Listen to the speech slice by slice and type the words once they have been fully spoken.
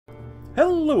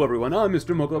Hello everyone, I'm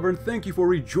Mr. Moctezuma, and thank you for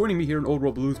rejoining me here in Old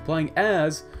World Blues playing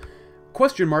as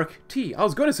T. I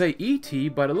was going to say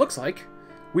ET, but it looks like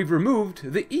we've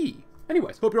removed the E.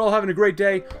 Anyways, hope you're all having a great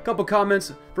day. Couple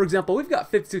comments. For example, we've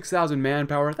got 56,000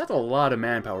 manpower. That's a lot of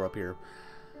manpower up here.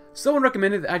 Someone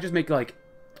recommended that I just make like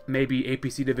maybe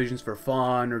APC divisions for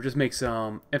fun, or just make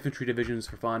some infantry divisions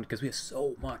for fun, because we have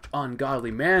so much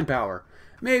ungodly manpower.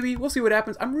 Maybe, we'll see what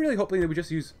happens. I'm really hoping that we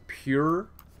just use pure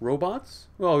robots.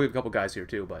 Well, we have a couple guys here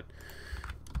too, but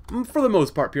for the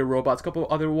most part, pure robots. Couple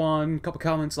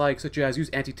comments like such as use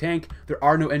anti-tank. There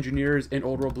are no engineers in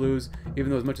Old World Blues, even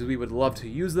though as much as we would love to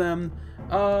use them.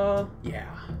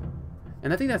 Yeah.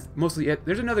 And I think that's mostly it.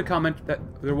 There's another comment that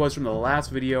there was from the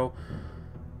last video,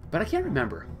 but I can't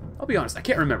remember. I'll be honest, I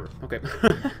can't remember. Okay.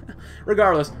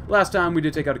 Regardless, last time we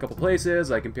did take out a couple places,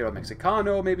 like Imperial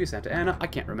Mexicano, maybe Santa Ana. I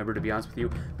can't remember, to be honest with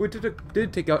you. But we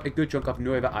did take out a good chunk of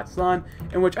Nueva Aztlan,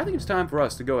 in which I think it's time for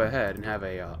us to go ahead and have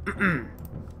a, a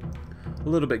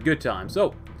little bit good time.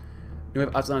 So, Nueva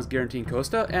Aztlan's guaranteeing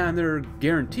Costa, and they're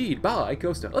guaranteed by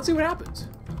Costa. Let's see what happens.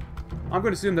 I'm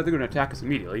going to assume that they're going to attack us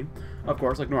immediately, of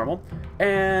course, like normal.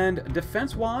 And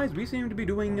defense-wise, we seem to be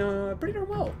doing pretty darn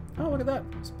well. Oh, look at that.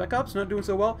 Spec Ops not doing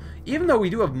so well. Even though we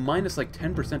do have minus like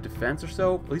 10% defense or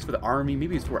so, at least for the army,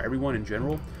 maybe it's for everyone in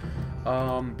general,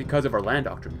 because of our land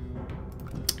doctrine.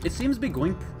 It seems to be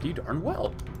going pretty darn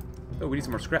well. Oh, we need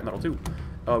some more scrap metal too.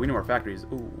 Oh, we need more factories.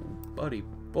 Ooh, buddy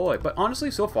boy. But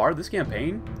honestly, so far, this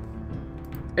campaign,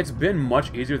 it's been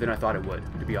much easier than I thought it would,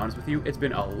 to be honest with you. It's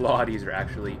been a lot easier,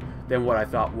 actually, than what I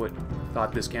thought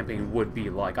this campaign would be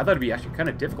like. I thought it'd be actually kind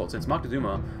of difficult, since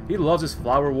Moctezuma, he loves his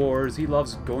flower wars, he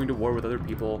loves going to war with other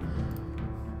people.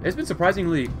 It's been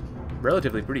surprisingly,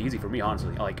 relatively pretty easy for me,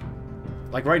 honestly. Like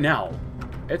right now,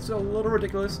 it's a little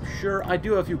ridiculous. Sure, I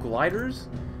do have a few gliders,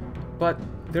 but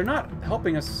they're not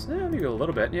helping us, maybe a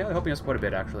little bit. Yeah, they're helping us quite a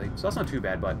bit, actually. So that's not too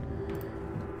bad, but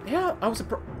yeah, I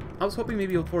was hoping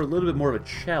maybe for a little bit more of a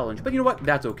challenge, but you know what?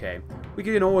 That's okay. We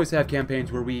can always have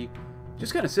campaigns where we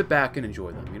just kind of sit back and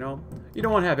enjoy them, you know? You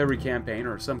don't want to have every campaign,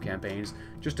 or some campaigns,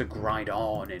 just to grind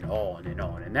on and on and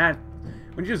on. And that,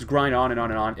 when you just grind on and on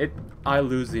and on, I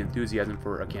lose the enthusiasm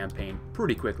for a campaign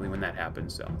pretty quickly when that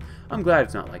happens, so I'm glad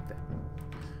it's not like that.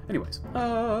 Anyways,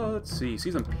 let's see.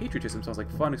 Season Patriotism sounds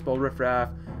like fun. Expel Riffraff.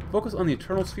 Focus on the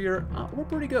Eternal Sphere. We're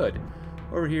pretty good.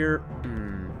 Over here,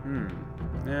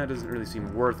 that doesn't really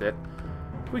seem worth it.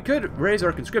 We could raise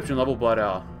our conscription level, but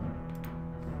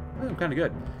I'm kind of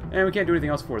good. And we can't do anything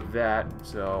else for that,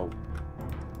 so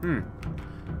we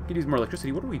could use more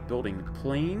electricity. What are we building?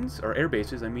 Planes, or air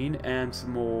bases, I mean, and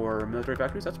some more military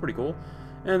factories. That's pretty cool.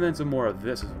 And then some more of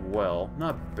this as well.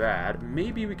 Not bad.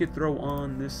 Maybe we could throw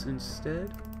on this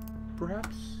instead,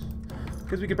 perhaps?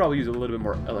 Because we could probably use a little bit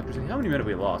more electricity. How many men have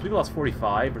we lost? We've lost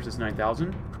 45 versus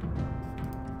 9,000.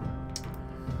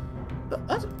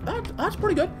 That's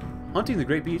pretty good. Hunting the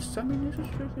great beasts. I mean, this is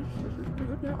pretty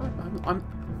good. Yeah, I'm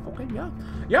okay.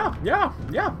 Yeah.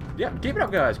 Keep it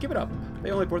up, guys. Keep it up. They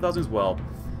only 4,000 as well.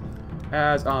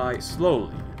 As I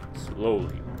slowly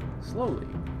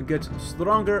get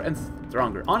stronger and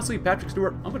stronger. Honestly, Patrick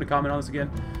Stewart, I'm going to comment on this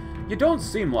again. You don't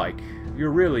seem like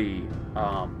you're really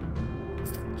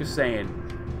just saying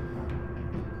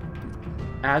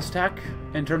Aztec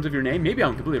in terms of your name. Maybe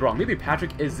I'm completely wrong. Maybe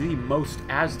Patrick is the most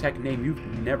Aztec name you've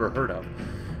never heard of.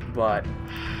 But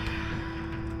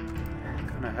I'm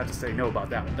gonna have to say no about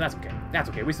that one. But that's okay. That's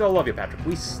okay. We still love you, Patrick.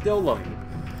 We still love you.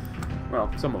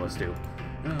 Well, some of us do.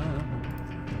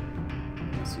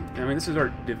 Let's see. I mean, this is our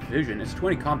division. It's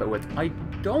 20 combat width. I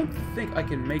don't think I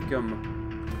can make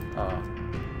them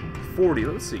 40.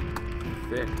 Let's see.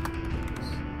 Thick.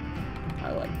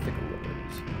 I like thicker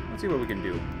roads. Let's see what we can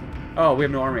do. Oh, we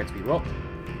have no army XP. Well,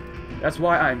 that's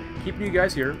why I'm keeping you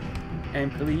guys here. And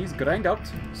please grind out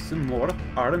some more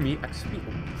army XP.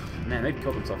 Man, they've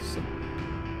killed themselves so.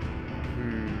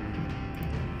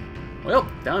 Well,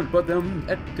 time to put them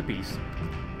to peace.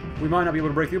 We might not be able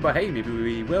to break through, but hey, maybe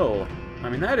we will. I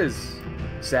mean, that is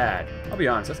sad. I'll be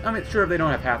honest. I mean, sure, they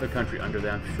don't have half their country under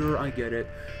them. Sure, I get it.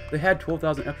 They had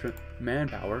 12,000 extra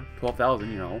manpower.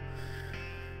 12,000, you know.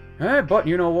 But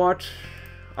you know what?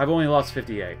 I've only lost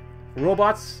 58.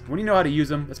 Robots, when you know how to use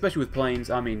them, especially with planes,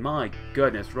 I mean, my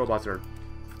goodness, robots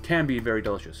can be very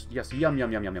delicious. Yes, yum,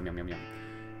 yum, yum, yum, yum, yum, yum, yum.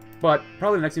 But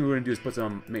probably the next thing we're going to do is put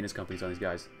some maintenance companies on these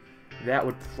guys. That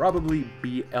would probably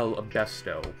be El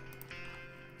Besto.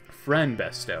 Friend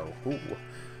Besto. Ooh.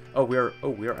 Oh, we are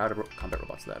out of combat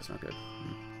robots. That's not good.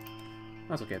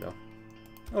 That's okay, though.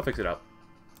 I'll fix it up.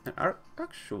 And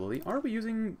actually, are we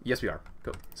using... Yes, we are.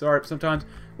 Cool. Sorry, sometimes...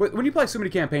 When you play so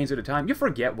many campaigns at a time, you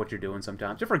forget what you're doing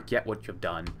sometimes. You forget what you've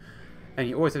done. And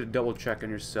you always have to double check on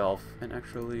yourself. And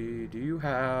actually, do you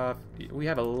have... We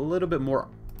have a little bit more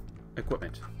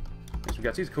equipment. Yes, we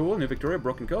got these. Cool. New Victoria,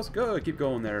 Broken Coast. Good. Keep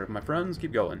going there, my friends.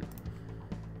 Keep going.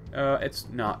 It's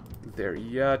not there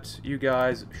yet. You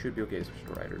guys should be okay.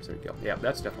 Riders. There you go. Yeah,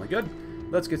 that's definitely good.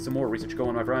 Let's get some more research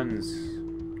going, my friends.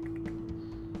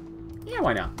 Yeah,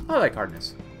 why not? I like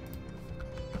hardness.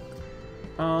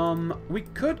 We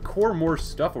could core more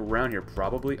stuff around here,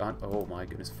 probably. On, oh my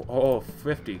goodness. Oh,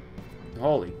 50.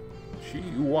 Holy. We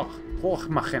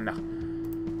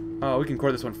can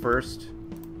core this one first.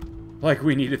 Like,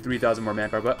 we needed 3,000 more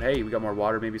manpower, but hey, we got more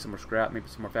water, maybe some more scrap, maybe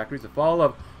some more factories. The fall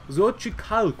of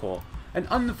Xochicalco, an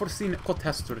unforeseen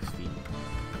catastrophe.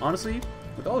 Honestly,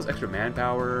 with all this extra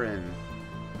manpower and...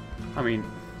 I mean,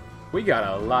 we got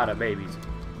a lot of babies.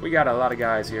 We got a lot of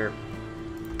guys here.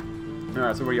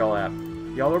 Alright, so where y'all at?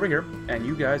 Y'all over here, and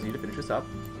you guys need to finish this up.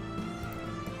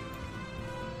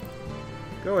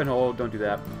 Go and hold, don't do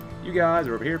that. You guys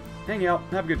are over here, hang out,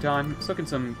 have a good time, suck in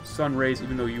some sun rays,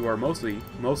 even though you are mostly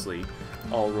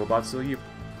all robots, so you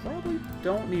probably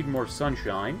don't need more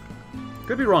sunshine.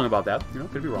 Could be wrong about that, you know,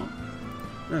 could be wrong.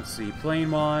 Let's see,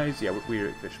 plane-wise, yeah,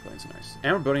 we're fish planes, nice.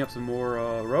 And we're building up some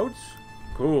more roads.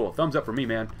 Cool, thumbs up for me,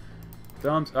 man.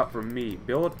 Thumbs up for me.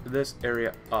 Build this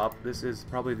area up. This is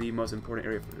probably the most important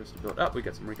area for us to build up. We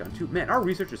got some recon too. Man, our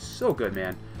research is so good,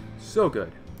 man. So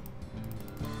good.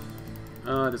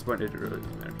 At this point, it really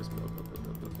doesn't matter. Just build.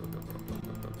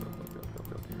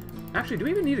 Actually, do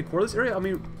we even need to core this area? I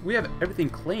mean, we have everything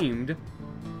claimed.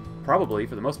 Probably,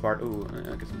 for the most part. Ooh,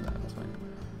 I guess that's fine.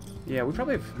 Yeah, we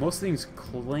probably have most things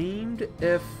claimed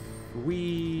if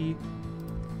we...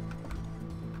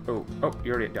 Oh,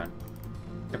 you're already done.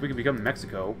 If we can become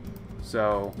Mexico,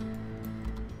 so...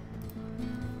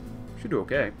 Should do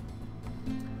okay.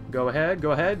 Go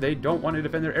ahead. They don't want to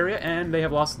defend their area, and they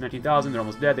have lost 19,000. They're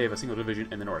almost dead. They have a single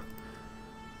division in the north.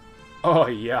 Oh,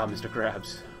 yeah, Mr.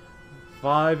 Krabs.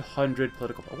 500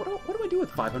 political power. What do I do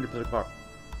with 500 political power?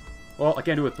 Well, I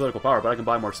can't do it with political power, but I can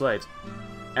buy more slaves.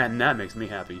 And that makes me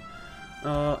happy.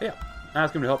 Yeah.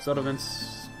 Ask him to help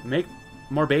settlements make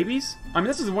more babies. I mean,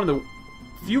 this is one of the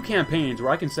few campaigns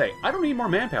where I can say, I don't need more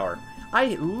manpower.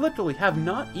 I literally have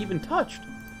not even touched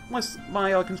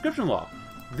my conscription law.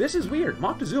 This is weird.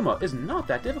 Moctezuma is not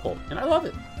that difficult, and I love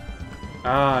it.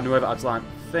 Ah, Nueva Aztlan,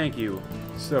 thank you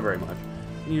so very much.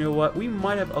 You know what? We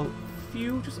might have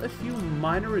just a few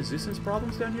minor resistance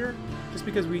problems down here, just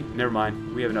because never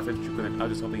mind, we have enough infantry equipment. I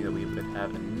was just hoping that we would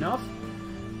have enough,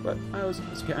 but I was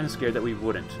kind of scared that we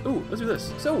wouldn't. Ooh, let's do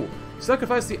this. So,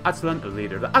 sacrifice the Aztlan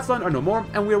leader. The Aztlan are no more,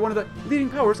 and we are one of the leading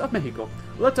powers of Mexico.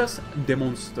 Let us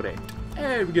demonstrate.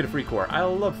 Hey, we get a free core. I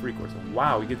love free cores.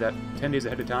 Wow, we get that 10 days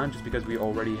ahead of time just because we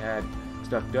already had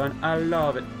stuff done. I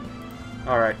love it.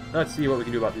 Alright, let's see what we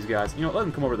can do about these guys. You know, let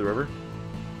them come over the river.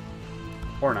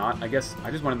 Or not. I guess I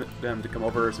just wanted them to come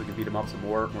over so we can beat them up some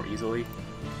more easily.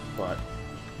 But,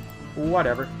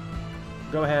 whatever.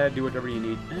 Go ahead, do whatever you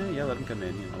need. Yeah, let them come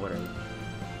in, you know, whatever.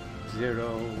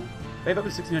 0. They have up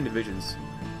to 69 divisions.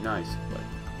 Nice, but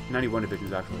 91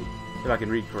 divisions, actually. If I can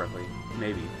read correctly.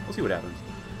 Maybe. We'll see what happens.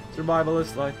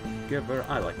 Survivalist, like, giver.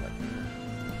 I like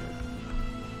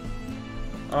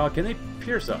that. Can they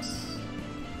pierce us?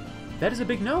 That is a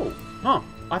big no. Huh.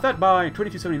 I thought by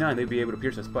 2279 they'd be able to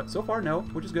pierce us, but so far, no,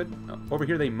 which is good. Over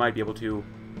here, they might be able to...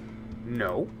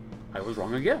 No. I was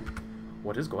wrong again.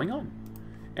 What is going on?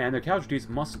 And their casualties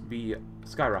must be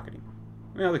skyrocketing.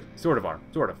 Well, they sort of are.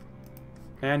 Sort of.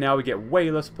 And now we get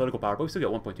way less political power, but we still get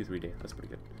 1.23 days. That's pretty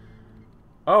good.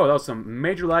 Oh, that was some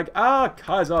major lag. Ah,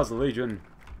 Kaiser's Legion.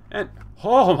 And,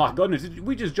 oh my goodness,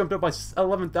 we just jumped up by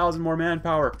 11,000 more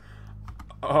manpower.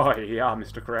 Oh yeah,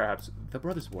 Mr. Krabs. The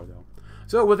Brothers' War, though.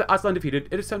 So, with the Aztlan defeated,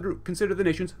 it is time to consider the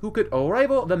nations who could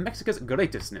rival the Mexica's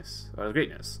greatness.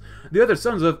 The other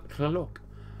sons of Tlaloc.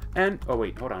 And, oh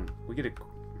wait, hold on. We get a...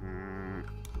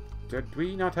 did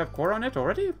we not have core on it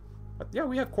already? Yeah,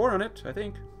 we have core on it, I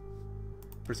think.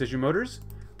 Precision Motors?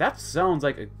 That sounds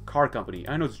like a car company.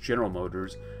 I know it's General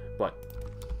Motors, but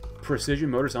Precision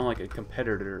Motors sound like a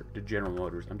competitor to General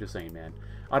Motors. I'm just saying, man.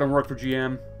 I don't work for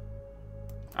GM.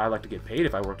 I'd like to get paid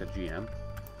if I worked at GM,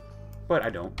 but I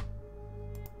don't.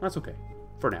 That's okay.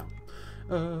 For now.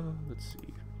 Let's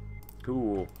see.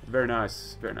 Cool. Very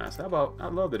nice. Very nice. How about... I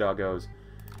love the doggos.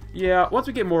 Yeah, once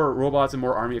we get more robots and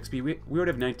more army XP, we already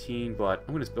have 19, but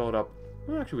I'm going to spell it up.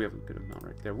 Well, actually, we have a good amount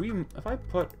right there. If I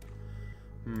put...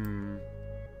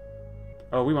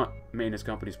 Oh, we want maintenance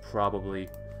companies, probably.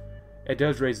 It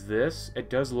does raise this. It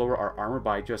does lower our armor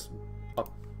by just a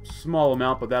small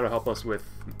amount, but that'll help us with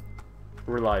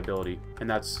reliability, and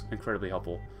that's incredibly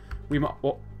helpful. We're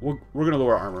going to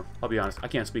lower our armor. I'll be honest. I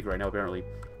can't speak right now, apparently.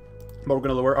 But we're going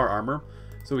to lower our armor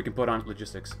so we can put on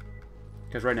logistics.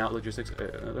 Because right now, logistics,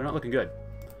 they're not looking good.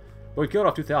 But we killed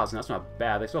off 2,000. That's not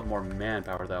bad. They still have more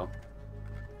manpower, though.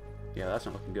 Yeah, that's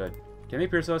not looking good. Can they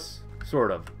pierce us?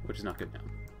 Sort of, which is not good now.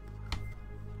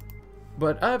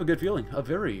 But I have a good feeling, a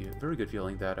very, very good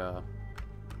feeling that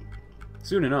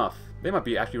soon enough, they might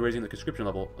be actually raising the conscription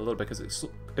level a little bit, because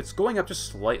it's going up just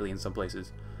slightly in some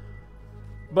places.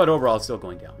 But overall, it's still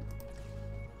going down.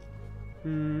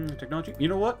 Technology? You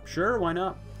know what? Sure, why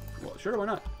not? Well, sure, why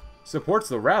not? Supports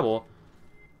the rabble.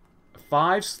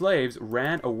 5 slaves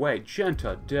ran away.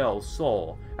 Genta del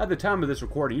Sol. At the time of this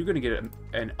recording, you're going to get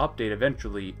an update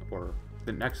eventually, or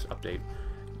the next update.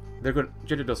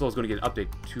 Genta del Sol is going to get an update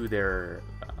to their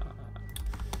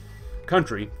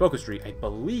country, Focus Tree. I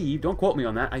believe, don't quote me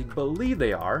on that, I believe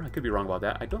they are. I could be wrong about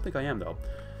that. I don't think I am, though.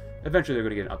 Eventually, they're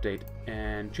going to get an update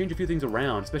and change a few things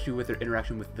around, especially with their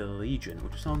interaction with the Legion,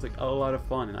 which sounds like a lot of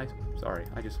fun. And I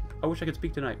wish I could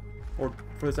speak tonight, or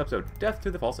for this episode. Death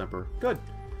to the False Emperor. Good.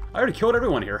 I already killed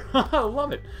everyone here. I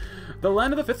love it. The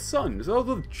land of the Fifth Sun. So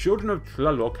the children of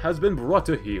Tlaloc has been brought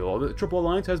to heel. The Triple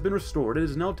Alliance has been restored. It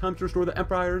is now time to restore the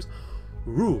Empire's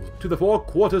rule to the 4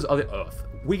 quarters of the Earth.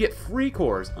 We get free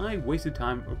cores. I wasted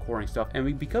time coring stuff, and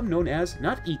we become known as,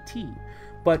 not E.T.,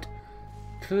 but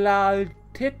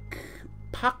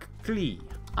Tlaltecpactli.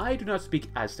 I do not speak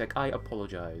Aztec. I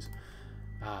apologize.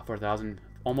 4,000,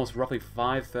 almost roughly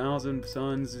 5,000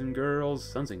 sons and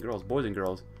girls, boys and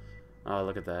girls. Oh,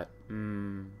 look at that.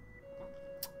 Come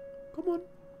on.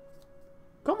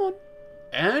 Come on.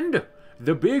 And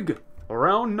the big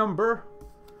round number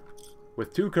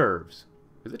with 2 curves.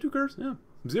 Is it 2 curves? Yeah.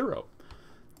 0.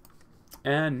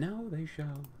 And now they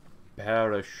shall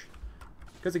perish.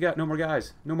 Because they got no more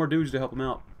guys. No more dudes to help them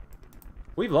out.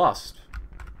 We've lost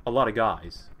a lot of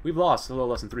guys. We've lost a little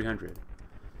less than 300.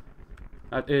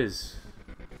 That is,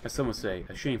 as some would say,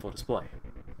 a shameful display.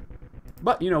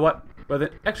 But you know what? With an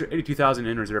extra 82,000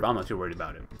 in reserve, I'm not too worried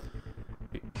about it.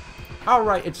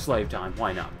 Alright, it's slave time.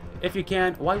 Why not? If you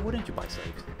can, why wouldn't you buy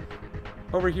slaves?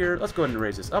 Over here, let's go ahead and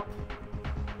raise this up.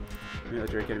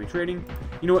 Military Academy Trading.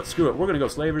 You know what? Screw it. We're going to go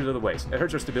slavers of the waste. It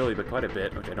hurts our stability by quite a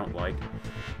bit, which I don't like.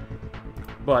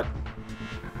 But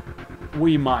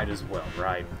we might as well,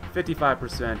 right?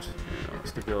 55%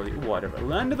 stability, whatever.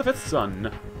 Land of the Fifth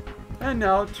Sun. And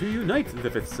now, to unite the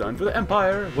Fifth Sun, for the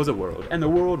Empire was a world, and the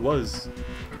world was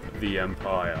the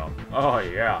Empire. Oh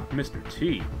yeah, Mr.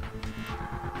 T.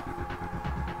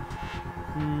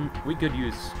 We could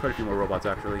use quite a few more robots,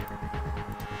 actually.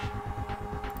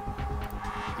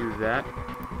 Do that.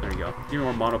 There you go. Give me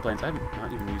more monoplanes. I have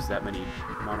not even used that many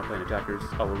monoplane attackers.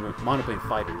 Oh, we're monoplane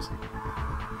fighters.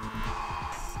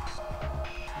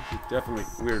 This is definitely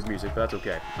weird music, but that's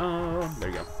okay. There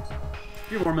you go.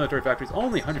 A few more military factories.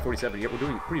 Only 147 yet. We're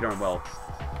doing pretty darn well.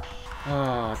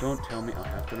 Don't tell me I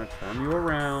have to turn you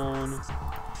around.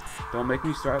 Don't make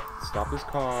me stop this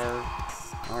car.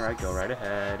 Alright, go right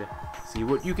ahead. See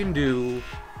what you can do.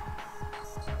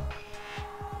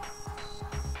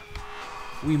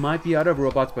 We might be out of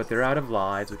robots, but they're out of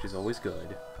lives, which is always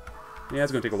good. Yeah,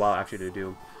 it's going to take a while, actually, to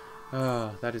do.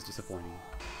 That is disappointing.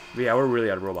 But yeah, we're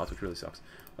really out of robots, which really sucks.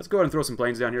 Let's go ahead and throw some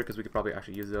planes down here, because we could probably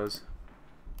actually use those.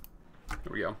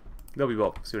 There we go. They'll be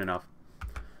built soon enough.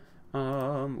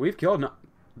 We've killed...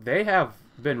 They have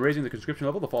been raising the conscription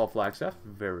level, the Fall of Flagstaff.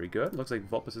 Very good. Looks like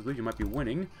Vulpus' Legion might be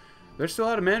winning. They're still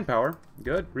out of manpower.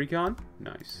 Good. Recon.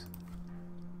 Nice.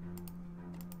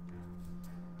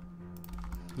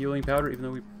 Healing powder, even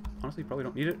though we honestly probably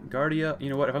don't need it. Guardia. You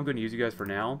know what? If I'm going to use you guys for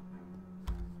now...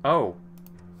 Oh,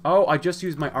 I just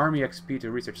used my army XP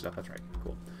to research stuff. That's right.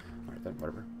 Cool. Alright then,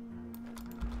 whatever.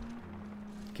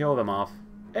 Kill them off.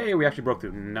 Hey, we actually broke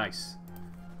through. Nice.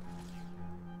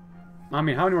 I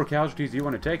mean, how many more casualties do you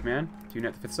want to take, man? To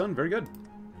unite the Fifth Sun, very good.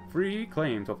 Free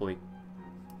claims, hopefully.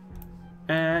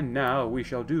 And now we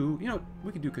shall do... You know,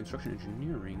 we could do construction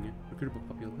engineering. Recruitable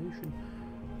population.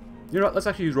 You know what? Let's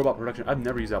actually use robot production. I've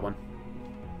never used that one.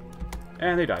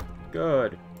 And they died.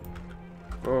 Good.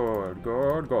 Good,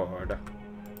 good, good.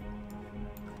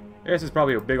 This is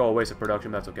probably a big old waste of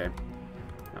production, but that's okay.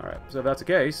 Alright, so if that's the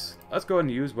case, let's go ahead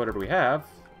and use whatever we have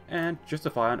and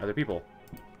justify on other people.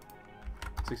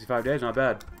 65 days, not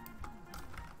bad.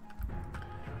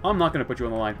 I'm not going to put you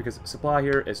on the line because supply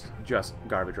here is just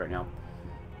garbage right now.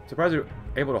 Surprised they're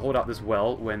able to hold out this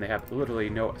well when they have literally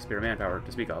no spare manpower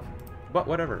to speak of. But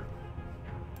whatever.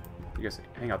 You guys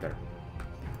hang out there.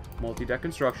 Multi-deck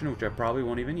construction, which I probably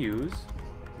won't even use.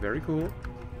 Very cool.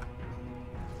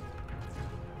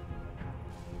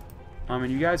 I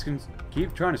mean, you guys can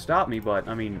keep trying to stop me, but,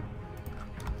 I mean,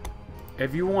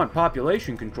 if you want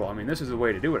population control, I mean, this is the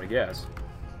way to do it, I guess.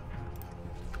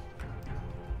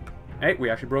 Hey,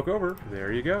 we actually broke over.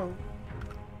 There you go.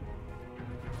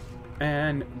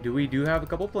 And we do have a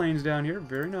couple planes down here.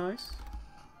 Very nice.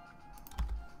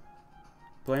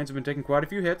 Planes have been taking quite a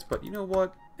few hits, but you know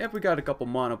what? If we got a couple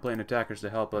monoplane attackers to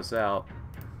help us out,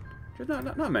 just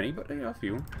not many, but you know, a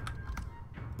few.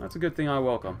 That's a good thing I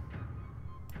welcome.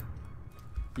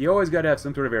 You always got to have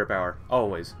some sort of air power.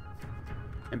 Always.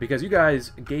 And because you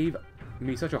guys gave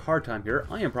me such a hard time here,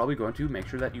 I am probably going to make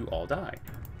sure that you all die.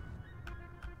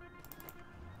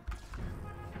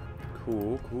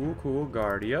 Cool, cool, cool.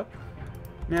 Guardia.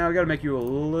 Now, we got to make you a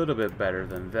little bit better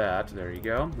than that. There you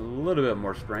go. A little bit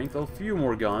more strength, a few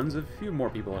more guns, a few more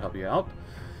people to help you out.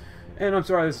 And I'm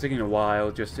sorry this is taking a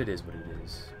while, just it is what it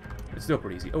is. It's still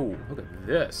pretty easy. Oh, look at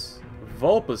this.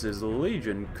 Vulpus's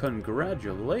Legion,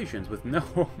 congratulations, with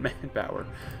no manpower.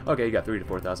 Okay, you got 3,000 to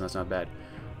 4,000, that's not bad.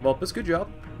 Vulpus, good job.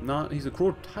 He's a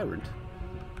cruel tyrant.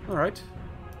 Alright.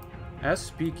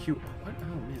 SPQ. What?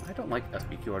 Oh man, I don't like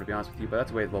SPQ to be honest with you, but that's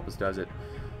the way Vulpus does it.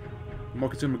 More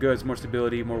consumer goods, more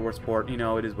stability, more war support. You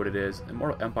know, it is what it is. And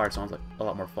more Empire sounds like a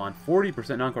lot more fun.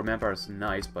 40% non-core manpower is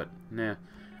nice, but nah.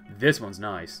 This one's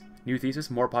nice. New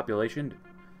thesis, more population.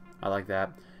 I like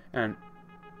that. And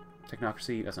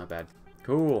technocracy, that's not bad.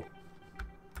 Cool.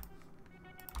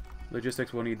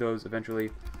 Logistics, we'll need those eventually.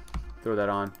 Throw that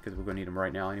on, because we're going to need them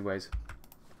right now anyways.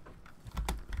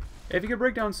 If you could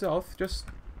break down south, just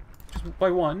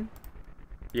by one.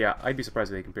 Yeah, I'd be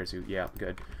surprised if they can pierce you. Yeah,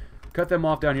 good. Cut them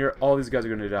off down here. All these guys are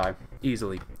going to die.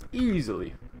 Easily.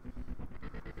 Easily.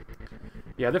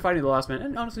 Yeah, they're fighting the last man.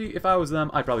 And honestly, if I was them,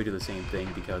 I'd probably do the same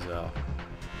thing because,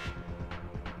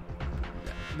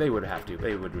 they would have to.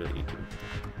 They would really need to.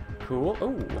 Cool.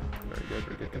 Oh, very good,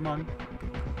 very good. Come on.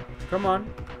 Come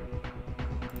on.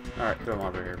 Alright, throw them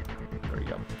over here. There you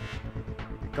go.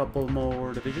 Couple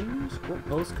more divisions. Cool.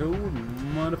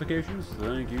 Postcode modifications.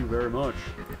 Thank you very much.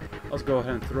 Let's go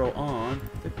ahead and throw on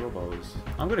the robos.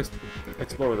 I'm going to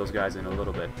explore those guys in a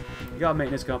little bit. You got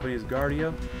maintenance companies,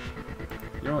 Guardia.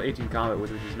 You're only 18 combat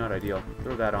with, which is not ideal.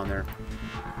 Throw that on there.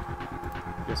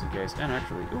 Just in case. And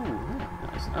actually, ooh,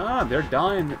 nice. Ah, they're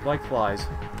dying like flies.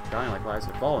 Dying like flies.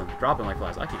 They're falling. Dropping like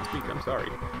flies. I can't speak. I'm sorry.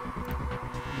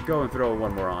 Go and throw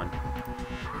one more on.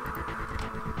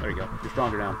 There you go. You're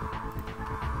stronger now.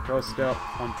 Go step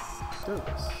on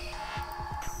this.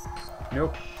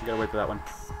 Nope. You gotta wait for that one.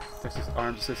 Texas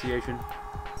Arms Association.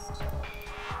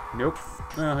 Nope.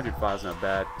 105 is not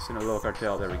bad. Sinaloa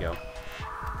Cartel. There we go.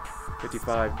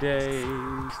 55 days.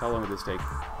 How long would this take?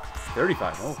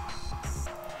 35. Oh.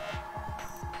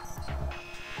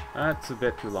 That's a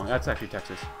bit too long. That's actually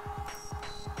Texas.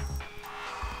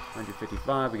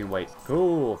 155. We can wait.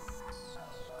 Cool.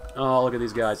 Oh, look at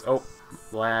these guys. Oh.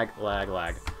 Lag, lag,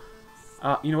 lag.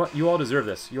 You know what? You all deserve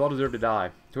this. You all deserve to die.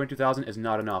 22,000 is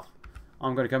not enough.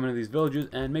 I'm going to come into these villages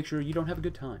and make sure you don't have a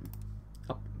good time.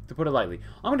 To put it lightly.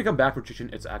 I'm going to come back for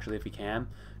Chichen Itza, actually, if we can.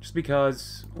 Just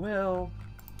because, well,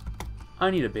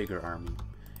 I need a bigger army.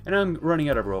 And I'm running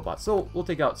out of robots, so we'll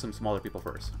take out some smaller people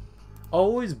first.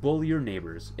 Always bully your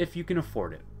neighbors, if you can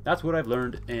afford it. That's what I've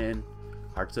learned in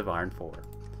Hearts of Iron 4.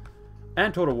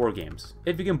 And Total War games.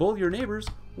 If you can bully your neighbors,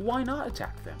 why not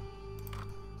attack them?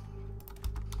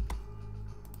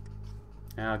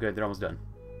 Ah, good, they're almost done.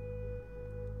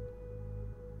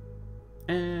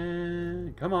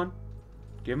 And come on.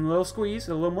 Give them a little squeeze,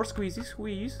 a little more squeezy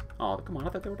squeeze. Oh, come on, I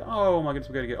thought they were done. Oh my goodness,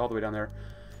 we gotta get all the way down there.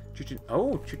 Chichen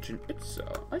Itza.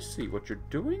 I see what you're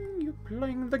doing. You're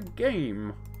playing the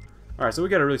game. Alright, so we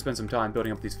gotta really spend some time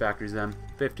building up these factories then.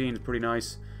 15 is pretty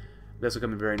nice. This will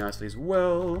come in very nicely as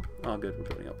well. Oh, good, we're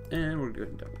building up. And we're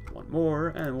going to do one more,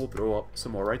 and we'll throw up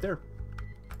some more right there.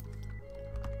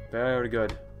 Very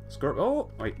good. Oh,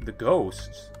 wait, the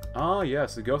Ghosts. Ah,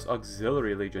 yes, the Ghost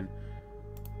Auxiliary Legion.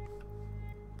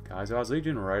 Caesar's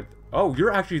Legion, right? Oh,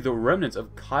 you're actually the remnants of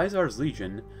Caesar's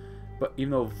Legion, but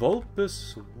even though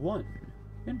Vulpus won.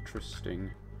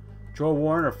 Interesting. Troll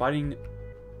Warren are fighting...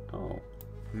 Oh.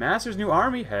 Master's new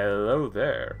army? Hello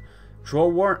there.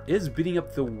 Troll Warren is beating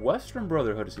up the Western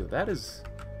Brotherhood of Steel. That's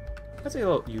a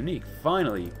little unique,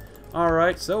 finally.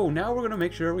 Alright, so now we're going to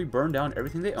make sure we burn down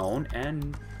everything they own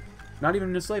and not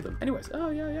even enslave them. Anyways, oh,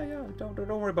 yeah. Don't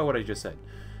worry about what I just said.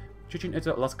 Chichen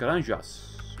Itza, Las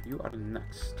Granjas. You are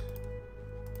next.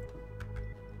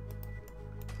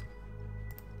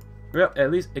 Well, at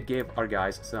least it gave our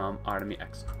guys some Army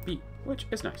XP, which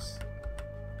is nice.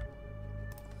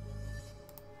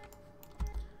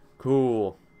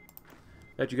 Cool.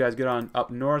 Let you guys get on up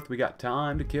north. We got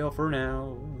time to kill for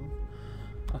now.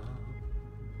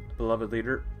 Beloved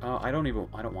leader. I don't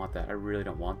want that. I really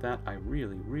don't want that. I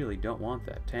really don't want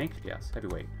that. Tank? Yes.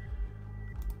 Heavyweight.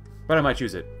 But I might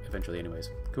choose it eventually anyways.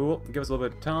 Cool. Give us a little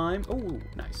bit of time. Oh,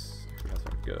 nice. That's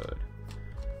not good.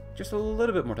 Just a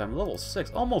little bit more time. Level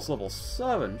 6. Almost level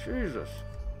 7. Jesus.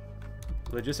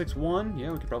 Logistics 1.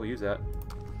 Yeah, we could probably use that.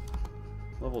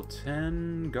 Level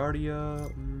 10. Guardia.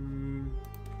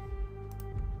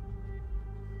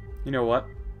 You know what?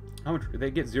 How much? They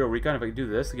get 0 recon. If I do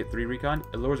this, they get 3 recon.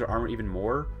 It lowers their armor even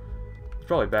more. It's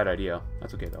probably a bad idea.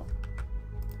 That's okay, though.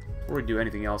 Before we do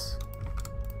anything else.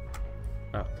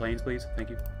 Planes, please. Thank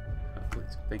you.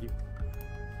 Please. Thank you.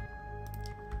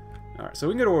 Alright, so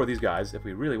we can go to war with these guys if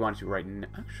we really wanted to right now.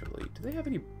 Actually, do they have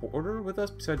any border with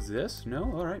us besides this? No?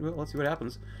 Alright, well, let's see what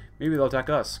happens. Maybe they'll attack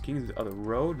us. Kings of the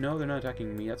Road? No, they're not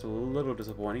attacking me. That's a little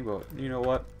disappointing, but you know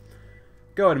what?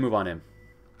 Go ahead and move on in.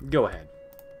 Go ahead.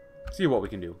 See what we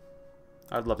can do.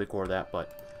 I'd love to core that, but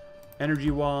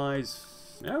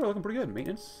energy-wise, yeah, we're looking pretty good.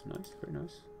 Maintenance, nice, very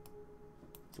nice.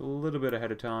 It's a little bit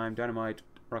ahead of time. Dynamite,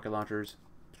 rocket launchers,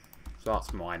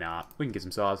 saws. Why not? We can get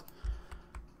some saws.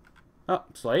 Oh,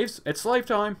 slaves! It's slave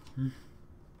time!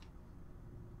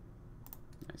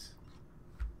 Nice.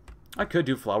 I could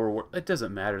do Flower War. It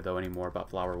doesn't matter, though, anymore about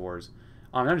Flower Wars.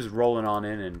 I'm just rolling on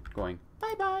in and going,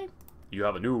 bye-bye. You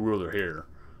have a new ruler here.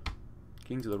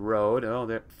 Kings of the Road. Oh,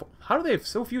 they're... How do they have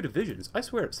so few divisions? I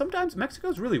swear, sometimes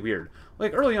Mexico's really weird.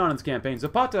 Like, early on in this campaign,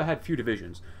 Zapata had few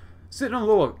divisions.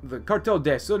 Sinaloa, the Cartel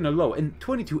de Sinaloa, in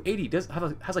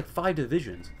 2280 has like 5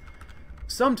 divisions.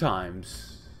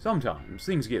 Sometimes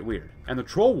things get weird. And the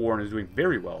Troll Warren is doing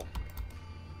very well.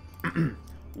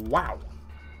 Wow.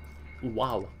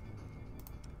 Wow.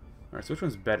 Alright, so which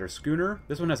one's better? Schooner?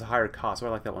 This one has a higher cost, so I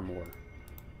like that one more.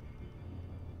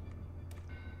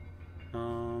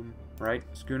 Right?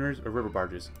 Schooners or river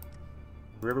barges?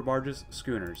 River barges,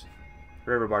 schooners.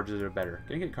 River barges are better.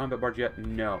 Can I get a combat barge yet?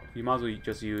 No. You might as well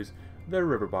just use the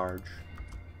river barge.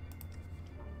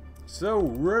 So,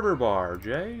 river barge,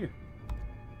 eh?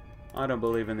 I don't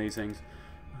believe in these things.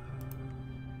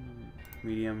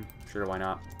 Medium. Sure, why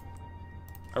not?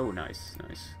 Oh, nice,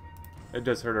 nice. It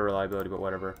does hurt our reliability, but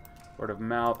whatever. Word of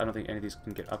mouth. I don't think any of these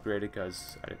can get upgraded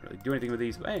because I didn't really do anything with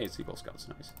these. But hey, Seagull Scouts,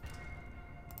 nice.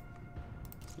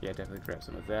 Yeah, definitely grab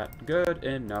some of that. Good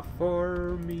enough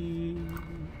for me.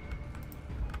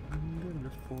 Good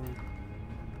enough for me.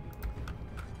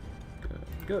 Good,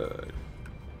 good.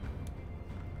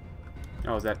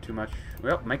 Oh, is that too much?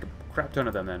 Well, make a crap ton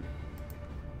of them then.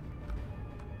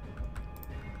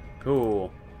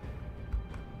 Cool.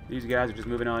 These guys are just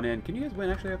moving on in. Can you guys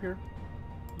win actually up here?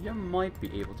 You might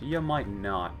be able to. You might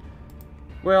not.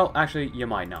 Well, actually, you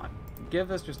might not.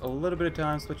 Give us just a little bit of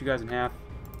time. Split you guys in half.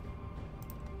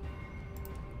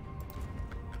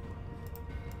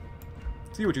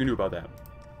 See what you can do about that.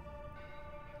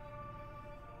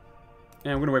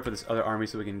 And we're gonna wait for this other army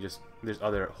so we can just... There's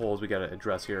other holes we gotta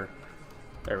address here.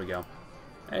 There we go.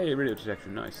 Hey, radio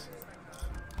detection, nice.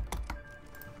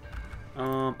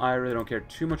 I really don't care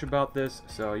too much about this,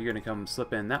 so you're gonna come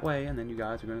slip in that way, and then you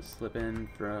guys are gonna slip in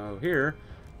through here.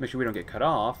 Make sure we don't get cut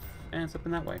off, and slip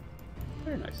in that way.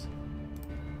 Very nice.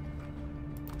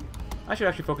 I should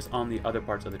actually focus on the other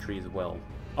parts of the tree as well,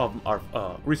 of our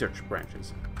research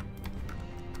branches.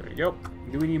 There you go.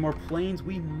 Do we need more planes?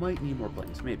 We might need more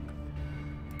planes, maybe.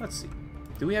 Let's see.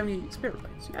 Do we have any spare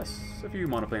planes? Yes. A few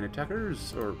monoplane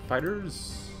attackers, or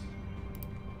fighters.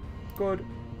 Good,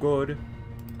 good.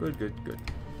 Good, good, good.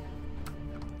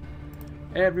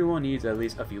 Everyone needs at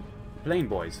least a few plane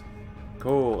boys.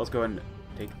 Cool. Let's go ahead and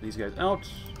take these guys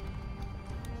out.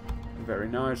 Very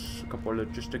nice. A couple of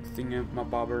logistic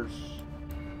thingamabobbers.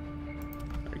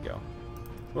 There we go.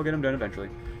 We'll get them done eventually.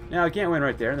 Now, I can't win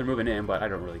right there, and they're moving in, but I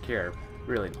don't really care.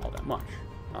 Really all that much.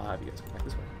 I'll have you guys come back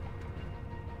this way.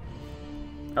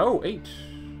 Oh, 8.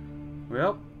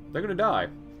 Well, they're gonna die.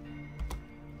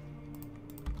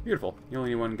 Beautiful. You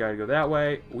only need one guy to go that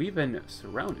way. We've been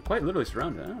surrounded. Quite literally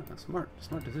surrounded. Ah, that's smart.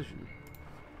 Smart decision.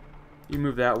 You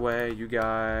move that way. You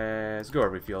guys go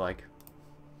wherever you feel like.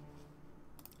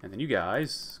 And then you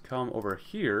guys come over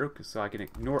here, so I can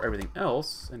ignore everything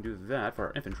else and do that for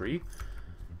our infantry.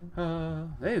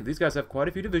 Hey, these guys have quite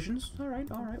a few divisions. Alright,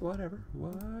 whatever.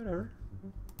 Whatever.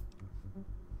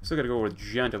 Still gotta go with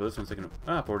Genta, but this one's taking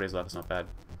 4 days left. It's not bad.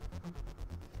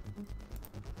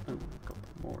 Oh, a couple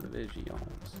more divisions.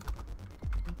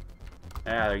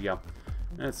 Ah, there you go.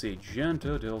 Let's see.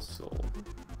 Genta del Sol.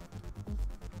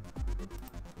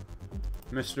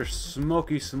 Mr.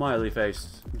 Smoky Smiley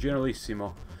Face.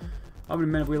 Generalissimo. How many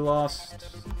men have we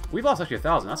lost? We've lost actually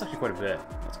 1,000. That's actually quite a bit.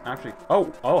 That's actually...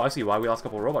 Oh, I see why. We lost a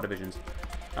couple of robot divisions.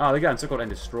 Oh, they got encircled and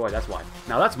destroyed. That's why.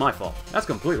 Now, that's my fault. That's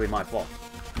completely my fault.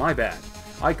 My bad.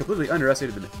 I completely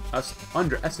underestimated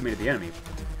the enemy,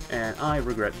 and I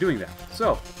regret doing that.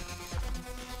 So,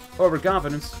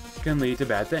 overconfidence. can lead to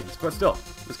bad things. But still,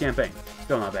 this campaign,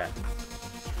 still not bad.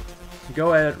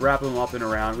 Go ahead, wrap them up and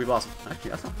around. We've lost,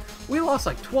 actually, that's not, we lost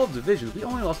like 12 divisions. We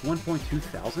only lost 1.2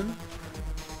 thousand.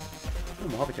 Oh,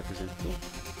 Mojave kept us in. Cool.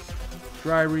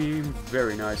 Trireme,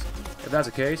 very nice. If that's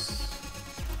the case,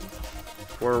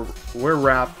 we're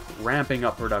ramping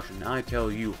up production. I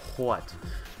tell you what,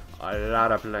 a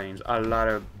lot of planes, a lot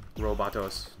of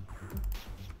robotos.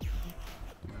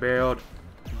 Build.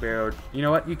 You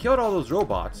know what? You killed all those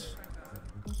robots,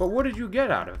 but what did you get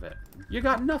out of it? You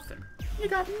got nothing. You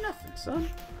got nothing, son.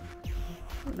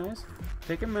 Very nice.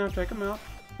 Take him out. Take him out.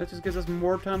 That just gives us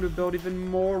more time to build even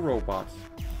more robots.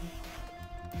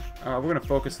 We're gonna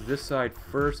focus this side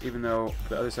first, even though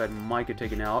the other side might get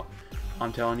taken out.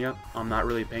 I'm telling you, I'm not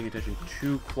really paying attention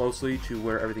too closely to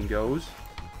where everything goes.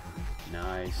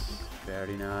 Nice.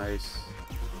 Very nice.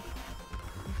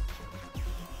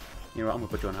 You know what? I'm gonna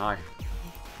put you on high.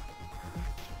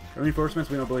 Reinforcements,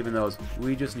 we don't believe in those.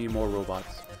 We just need more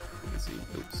robots. Let's see.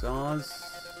 Oops, saws.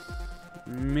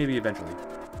 Maybe eventually.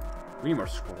 We need more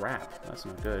scrap. That's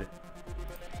not good.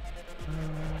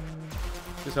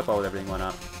 Just help out with everything, why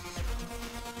not?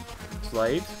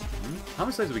 Slaves? How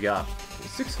many slaves have we got?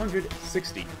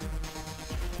 660.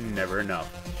 Never enough.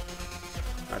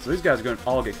 Alright, so these guys are going to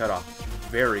all get cut off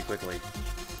very quickly.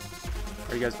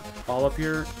 Are you guys all up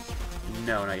here?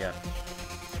 No, not yet.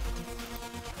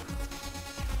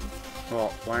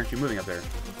 Well, why aren't you moving up there?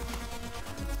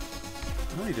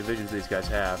 How many divisions do these guys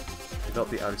have? Develop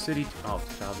the outer city. Oh,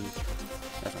 2,000.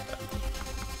 That's not bad.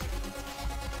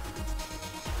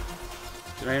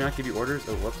 Did I not give you orders?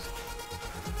 Oh, whoops.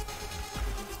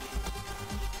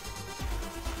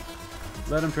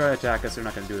 Let them try to attack us. They're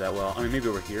not going to do that well. I mean, maybe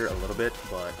over here a little bit,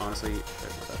 but honestly, they're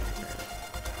not that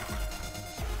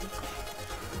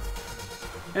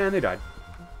good. And they died.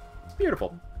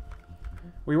 Beautiful.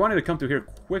 We wanted to come through here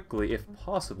quickly, if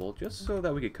possible, just so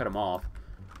that we could cut them off.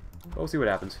 But we'll see what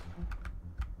happens.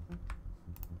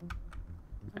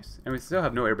 Nice. And we still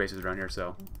have no air bases around here,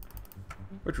 so...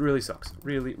 which really sucks.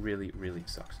 Really, really, really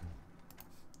sucks.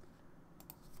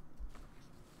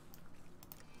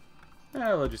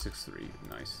 Logistics 3.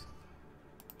 Nice.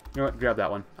 You know what? Grab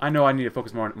that one. I know I need to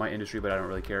focus more on my industry, but I don't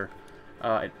really care.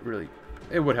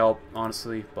 It would help,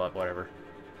 honestly, but whatever.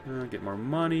 Get more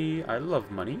money. I love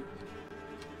money.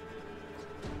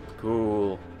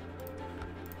 Cool.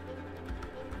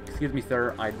 Excuse me,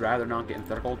 sir. I'd rather not get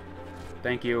encircled.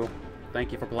 Thank you.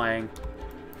 Thank you for playing.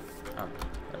 Oh,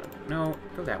 no,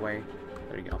 go that way.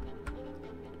 There you go.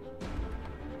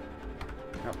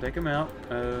 I'll take him out.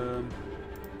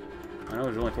 I know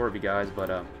there's only 4 of you guys,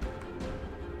 but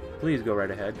please go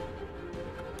right ahead.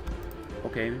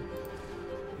 Okay.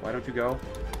 Why don't you go?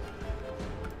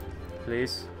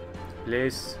 Please.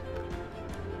 Please.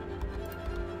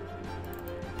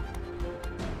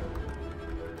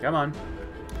 Come on.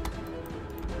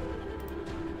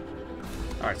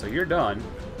 Alright, so you're done.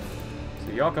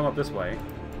 So y'all come up this way.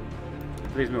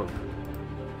 Please move.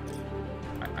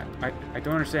 I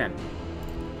don't understand.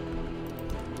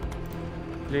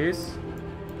 Please.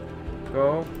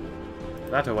 Go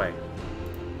that way.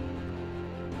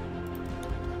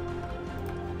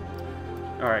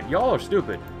 Alright, y'all are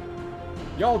stupid.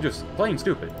 Y'all just plain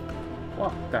stupid.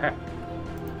 What the heck?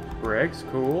 Briggs,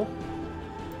 cool.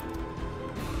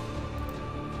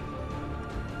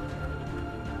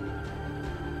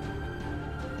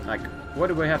 Like, what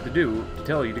do I have to do to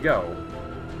tell you to go?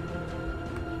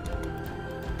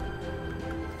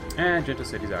 And Gentle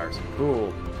City's ours.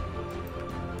 Cool.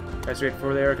 Try straight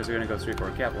for there, because we're going to go straight for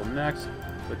our capital next.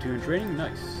 Platoon training,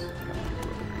 nice.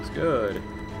 It's good.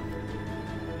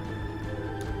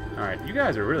 Alright, you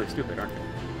guys are really stupid, aren't you?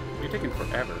 You're taking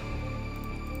forever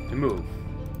to move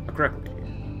correctly.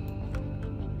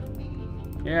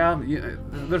 Yeah,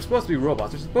 they're supposed to be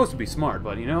robots. They're supposed to be smart,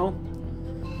 but, you know,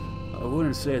 I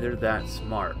wouldn't say they're that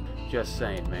smart. Just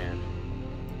saying, man.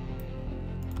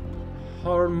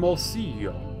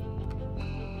 Hermosillo.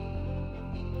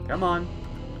 Come on.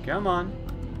 Come on.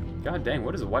 God dang,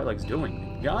 what is the White Legs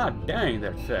doing? God dang,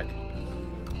 they're thick.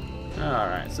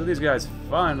 Alright, so these guys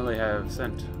finally have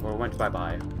sent, or went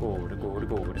bye-bye. Gold.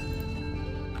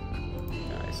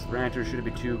 Nice. Rancher shouldn't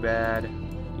be too bad.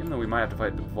 Even though we might have to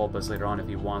fight the Vulpus later on if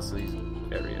he wants these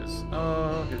areas.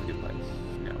 Oh, here's a good place.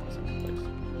 No, it's not a good place.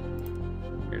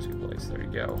 Here's a good place. There you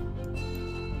go.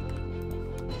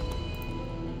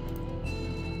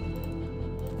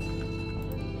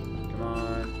 Come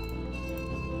on.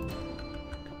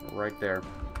 Right there.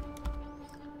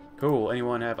 Cool.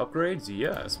 Anyone have upgrades?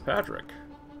 Yes, Patrick.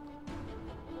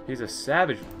 He's a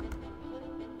savage.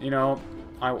 You know,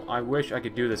 I wish I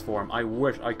could do this for him. I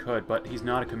wish I could, but he's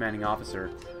not a commanding officer.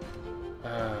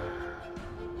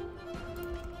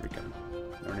 Recon.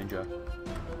 Or ninja.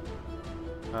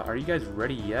 Are you guys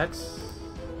ready yet?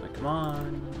 Like, come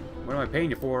on. What am I paying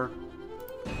you for?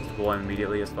 Just blow him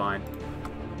immediately, it's fine.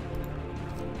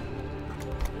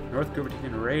 North Korea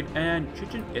taking a raid, and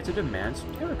Chechen, it's a demands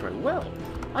territory. Well,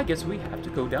 I guess we have to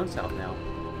go down south now.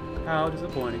 How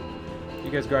disappointing.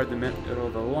 You guys guard the middle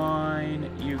of the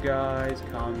line. You guys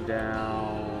come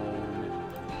down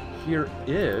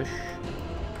here-ish.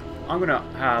 I'm gonna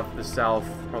have the south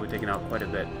probably taken out quite a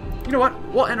bit. You know what?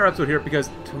 We'll end our episode here because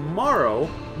tomorrow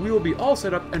we will be all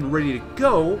set up and ready to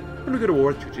go when we go to war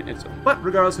with Chechen Itza. But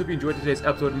regardless, hope you enjoyed today's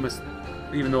episode,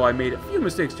 even though I made a few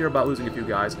mistakes here about losing a few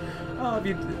guys. If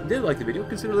you did like the video,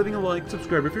 consider leaving a like,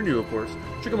 subscribe if you're new, of course.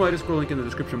 Check out my Discord link in the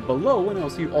description below, and I'll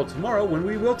see you all tomorrow when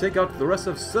we will take out the rest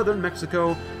of southern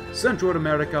Mexico, Central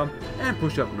America, and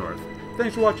push up north.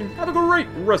 Thanks for watching. Have a great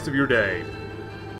rest of your day.